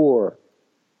to score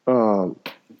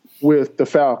with the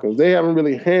Falcons. They haven't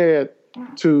really had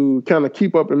to kind of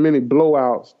keep up in many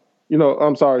blowouts,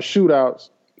 shootouts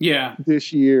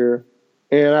this year.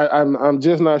 And I'm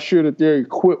just not sure that they're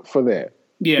equipped for that.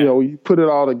 Yeah. You put it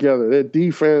all together. Their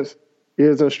defense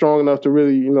isn't strong enough to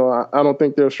really, I don't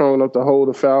think they're strong enough to hold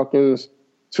the Falcons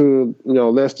to,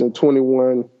 less than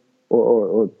 21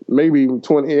 or maybe even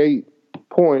 28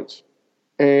 points.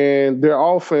 And their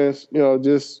offense, with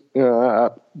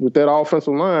that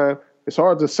offensive line, it's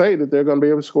hard to say that they're going to be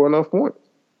able to score enough points.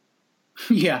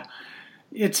 Yeah.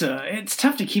 It's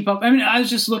tough to keep up. I mean, I was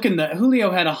just looking that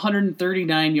Julio had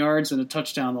 139 yards and a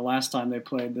touchdown the last time they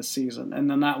played this season. And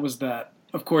then that was that,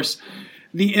 of course,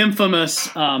 the infamous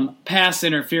pass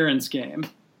interference game.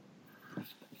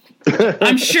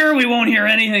 I'm sure we won't hear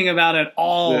anything about it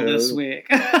all this week.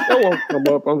 That won't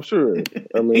come up, I'm sure.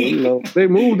 I mean, they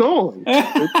moved on.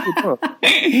 I'd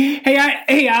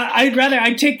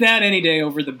take that any day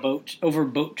over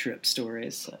boat trip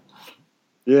stories. So.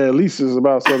 Yeah, at least it's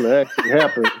about something that actually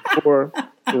happened or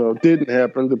didn't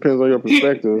happen. Depends on your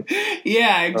perspective.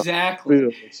 Yeah,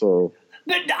 exactly. So.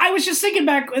 But I was just thinking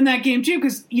back in that game too,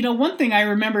 because one thing I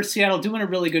remember Seattle doing a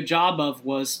really good job of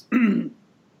was,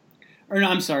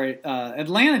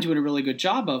 Atlanta doing a really good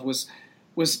job of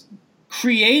was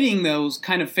creating those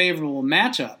kind of favorable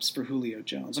matchups for Julio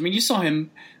Jones. I mean, you saw him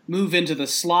move into the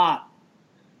slot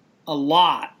a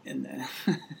lot. I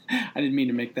didn't mean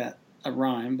to make that a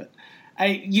rhyme, but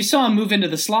you saw him move into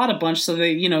the slot a bunch. So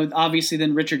they, obviously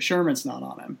then Richard Sherman's not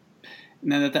on him.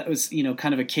 And then that was,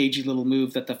 kind of a cagey little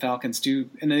move that the Falcons do.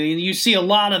 And then you see a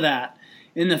lot of that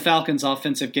in the Falcons'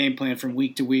 offensive game plan from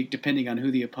week to week, depending on who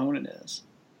the opponent is.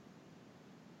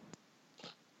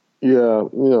 Yeah,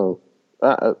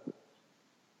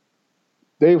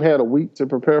 they've had a week to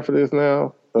prepare for this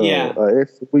now. An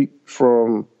extra week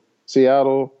from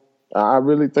Seattle. I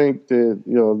really think that,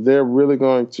 they're really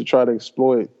going to try to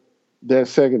exploit that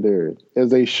secondary as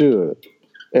they should.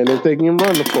 And if they can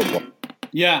run the football.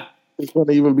 Yeah. It's going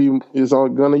to even be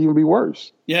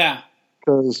worse. Yeah.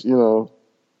 Because,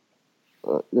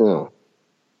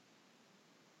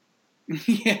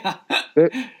 Yeah.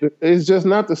 It's just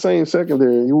not the same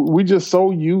secondary. We just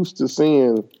so used to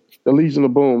seeing the Legion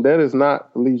of Boom. That is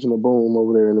not the Legion of Boom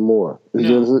over there anymore. It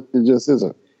just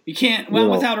isn't. You can't. Well,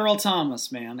 without Earl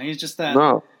Thomas, man, he's just that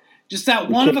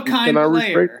one of a kind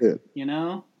player. You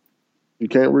know. You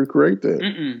can't recreate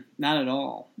that. Not at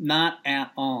all. Not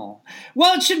at all.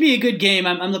 Well, it should be a good game.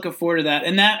 I'm looking forward to that.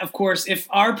 And that, of course, if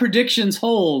our predictions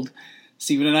hold,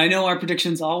 Stephen and I know our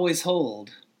predictions always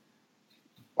hold.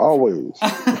 Always.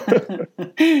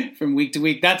 From week to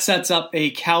week. That sets up a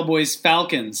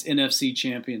Cowboys-Falcons NFC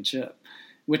championship,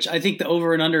 which I think the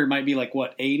over and under might be like,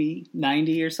 80,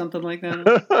 90 or something like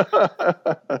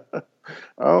that?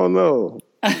 I don't know.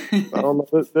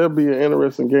 That'd be an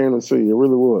interesting game to see. It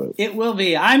really would. It will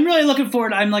be. I'm really looking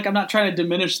forward. I'm not trying to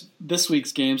diminish this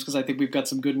week's games because I think we've got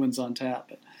some good ones on tap.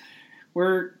 But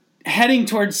we're heading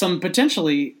towards some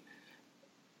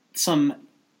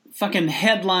fucking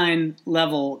headline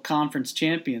level conference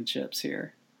championships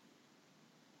here.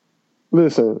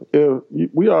 Listen,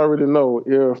 we already know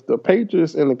if the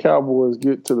Patriots and the Cowboys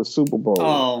get to the Super Bowl.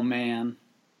 Oh man.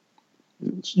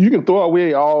 You can throw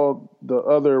away all the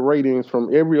other ratings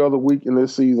from every other week in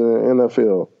this season in the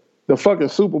NFL. The fucking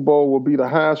Super Bowl will be the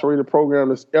highest rated program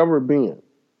that's ever been.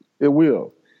 It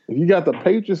will. If you got the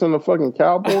Patriots and the fucking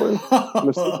Cowboys in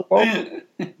the Super Bowl,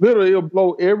 literally it'll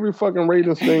blow every fucking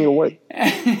ratings thing away.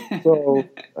 So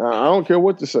I don't care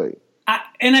what to say. I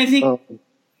think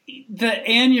the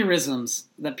aneurysms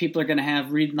that people are going to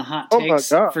have reading the hot takes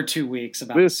for 2 weeks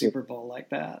about the Super Bowl like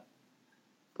that.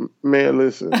 Man,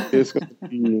 listen, it's going to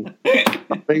be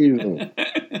amazing.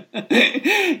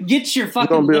 Get your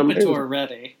fucking Lipitor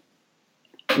ready.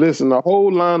 Listen, the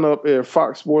whole lineup at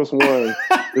Fox Sports 1 is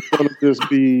going to just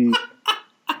be.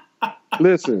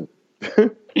 Listen.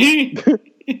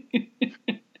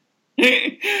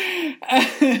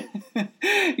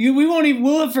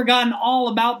 We'll have forgotten all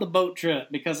about the boat trip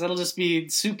because it'll just be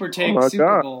Super Take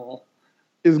Super Bowl.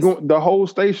 The whole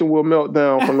station will melt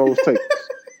down from those takes.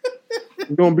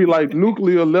 It's going to be like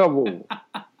nuclear level.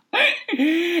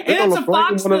 It's a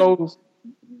Fox.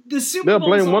 The Super Bowl. They'll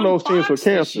blame one of those teams for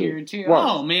cancer.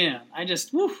 Oh man,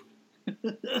 woof.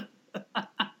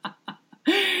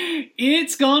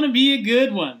 It's going to be a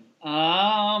good one.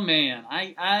 Oh man,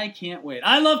 I can't wait.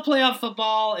 I love playoff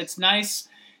football. It's nice.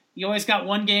 You always got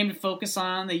one game to focus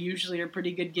on. They usually are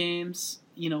pretty good games.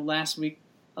 Last week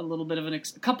a little bit of a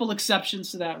couple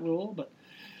exceptions to that rule, but.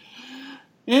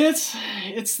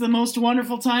 It's the most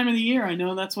wonderful time of the year. I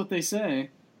know that's what they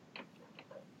say.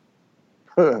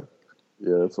 Yeah,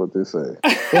 that's what they say.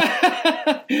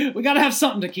 We got to have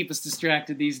something to keep us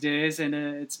distracted these days, and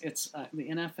it's the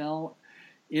NFL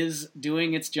is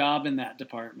doing its job in that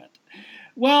department.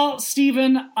 Well,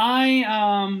 Stephen,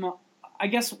 I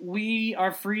guess we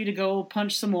are free to go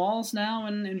punch some walls now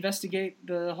and investigate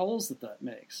the holes that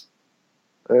makes.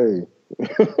 Hey.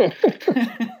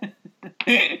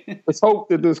 Let's hope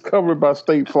that this is covered by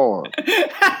State Farm.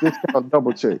 Discount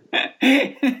double check.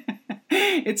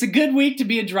 It's a good week to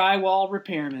be a drywall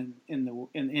repairman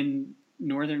in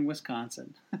northern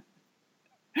Wisconsin.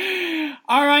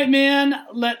 All right, man.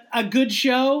 A good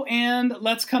show, and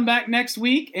let's come back next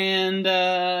week and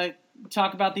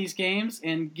talk about these games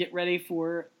and get ready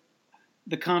for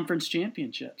the conference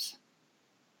championships.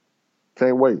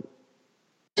 Can't wait.